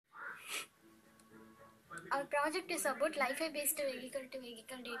Our project is about Lifi based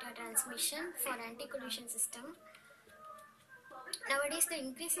vehicle-to-vehicle data transmission for anti-collision system. Nowadays, the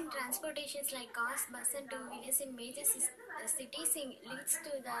increase in transportations like cars, bus and two-wheelers in major cities leads to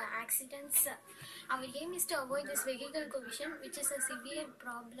the accidents. Our aim is to avoid this vehicle collision, which is a severe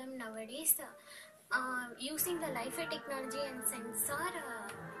problem nowadays. Using the Lifi technology and sensor,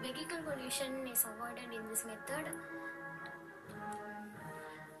 vehicle collision is avoided in this method.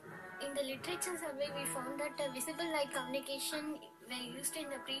 In the literature survey, we found that visible light communication were used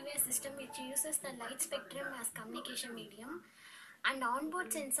in the previous system, which uses the light spectrum as communication medium. And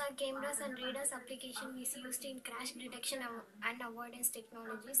onboard sensor cameras and radars application is used in crash detection and avoidance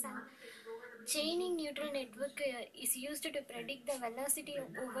technologies. And chaining neutral network is used to predict the velocity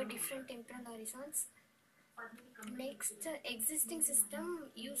over different temporal horizons. Next, existing system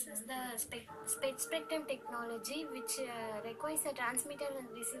uses the spectrum technology, which requires a transmitter and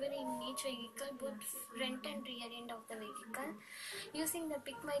receiver in each vehicle, both front and rear end of the vehicle. Using the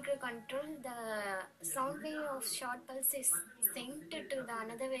PIC microcontrol, the sound wave of short pulse is sent to the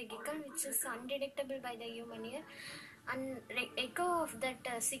another vehicle, which is undetectable by the human ear. And echo of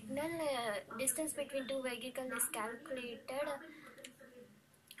that signal, distance between two vehicles is calculated.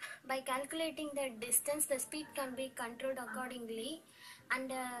 By calculating the distance, the speed can be controlled accordingly,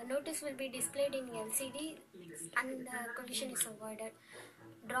 and notice will be displayed in LCD, and the collision is avoided.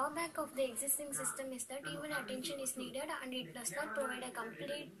 Drawback of the existing system is that human attention is needed and it does not provide a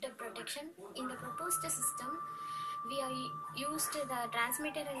complete protection. In the proposed system, we are used the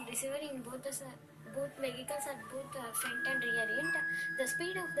transmitter and receiver in both vehicles at both front and rear end. The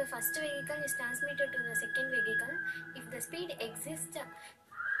speed of the first vehicle is transmitted to the second vehicle. If the speed exists,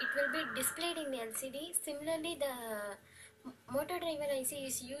 it will be displayed in the LCD. Similarly, the motor driver IC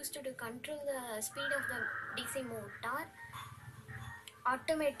is used to control the speed of the DC motor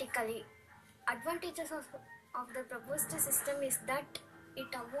automatically. Advantages of the proposed system is that it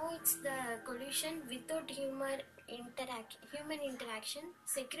avoids the collision without human interaction.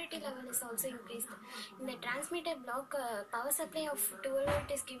 Security level is also increased. In the transmitter block, power supply of 12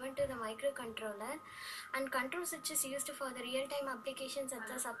 volt is given to the microcontroller, and control switch is used for the real-time applications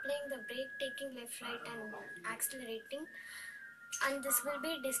such as applying the brake, taking left, right, and accelerating. And this will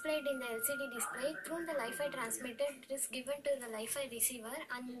be displayed in the LCD display. Through the Lifi transmitter, it is given to the Lifi receiver,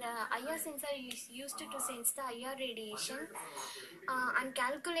 and the IR sensor is used to sense the IR radiation and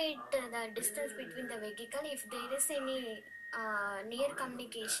calculate the distance between the vehicle. If there is any near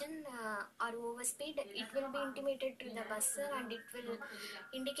communication or overspeed, it will be intimated to the buzzer and it will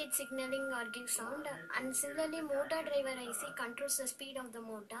indicate signaling or give sound. And similarly, motor driver IC controls the speed of the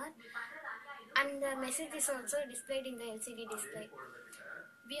motor, and the message is also displayed in the LCD display.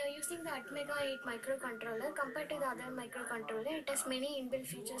 We are using the Atmega 8 microcontroller. Compared to the other microcontroller, it has many inbuilt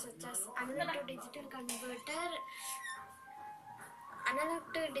features such as analog to digital converter,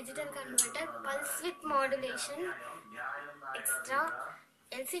 pulse width modulation, extra.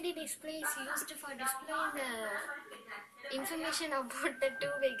 LCD display is used for displaying the information about the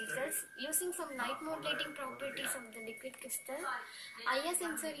two vehicles. Using some light modulating properties of the liquid crystal, IR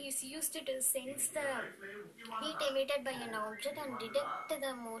sensor is used to sense the heat emitted by an object and detect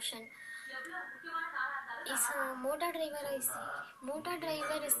the motion. Is a motor driver IC. Motor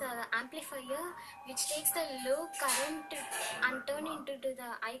driver is an amplifier which takes the low current and turn into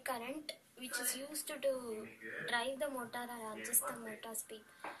the high current, which is used to drive the motor or adjust the motor speed.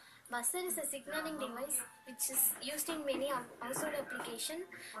 Buzzer is a signaling device which is used in many household applications,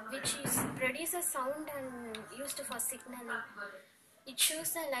 which produces sound and used for signaling. It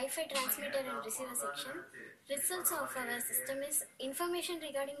shows the Lifi transmitter and receiver section. Results of our system is information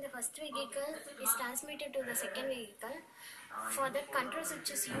regarding the first vehicle is transmitted to the second vehicle. For that, control switch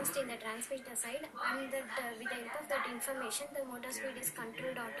is used in the transmitter side, and that with the help of that information, the motor speed is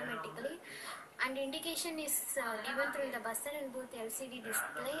controlled automatically, and indication is given through the buzzer and both LCD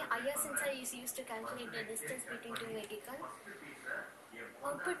display. IR sensor is used to calculate the distance between two vehicles.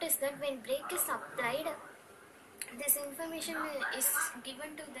 Output is that when brake is applied, this information is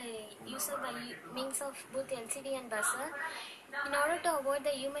given to the user by means of both LCD and buzzer. In order to avoid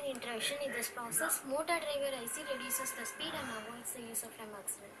the human interaction in this process, motor driver IC reduces the speed and avoids the user from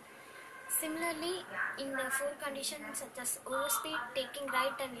accident. Similarly, in the four conditions such as overspeed, taking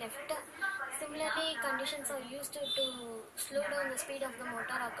right and left, similarly conditions are used to slow down the speed of the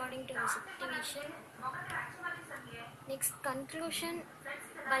motor according to the situation. Next, conclusion.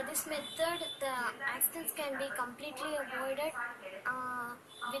 By this method, the accidents can be completely avoided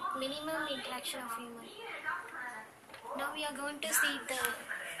with minimum interaction of human. Now we are going to see the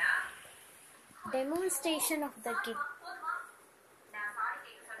demonstration of the kit.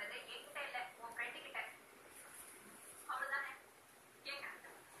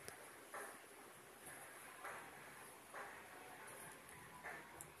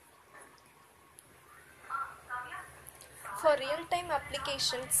 For real-time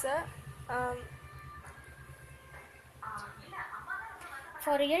applications,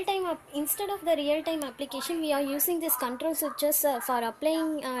 for real-time instead of the real-time application, we are using this control switches for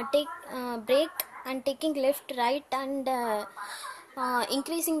applying take brake and taking left, right, and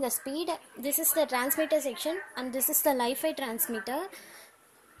increasing the speed. This is the transmitter section, and this is the Lifi transmitter.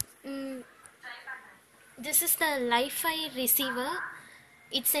 This is the Lifi receiver.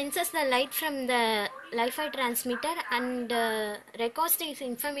 It senses the light from the Lifi transmitter and records this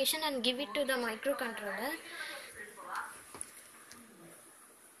information and give it to the microcontroller.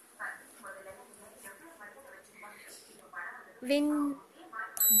 When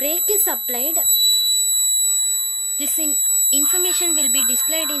brake is applied, this information will be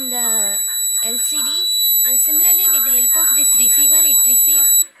displayed in the LCD, and similarly with the help of this receiver, it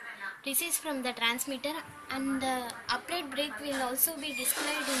receives from the transmitter, and the applied brake will also be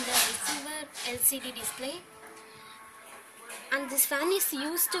displayed in the receiver LCD display. And this fan is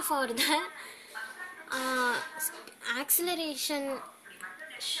used for the acceleration,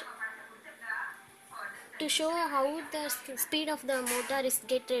 to show how the speed of the motor is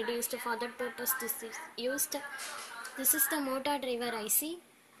get reduced. For that purpose this is used. This is the motor driver IC.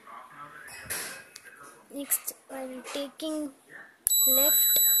 Next, while taking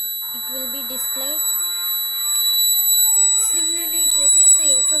left, it will be displayed. Similarly, it receives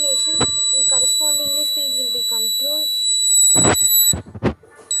the information and correspondingly speed will be controlled.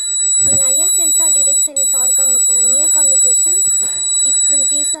 When IR sensor detects any near communication, it will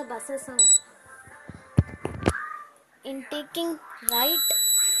give the buzzer sound. In taking right,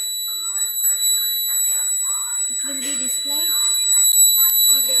 it will be displayed.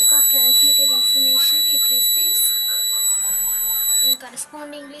 With the help of transmitted information, it receives, and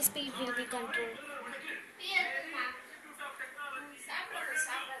correspondingly speed will be controlled.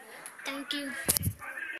 Thank you.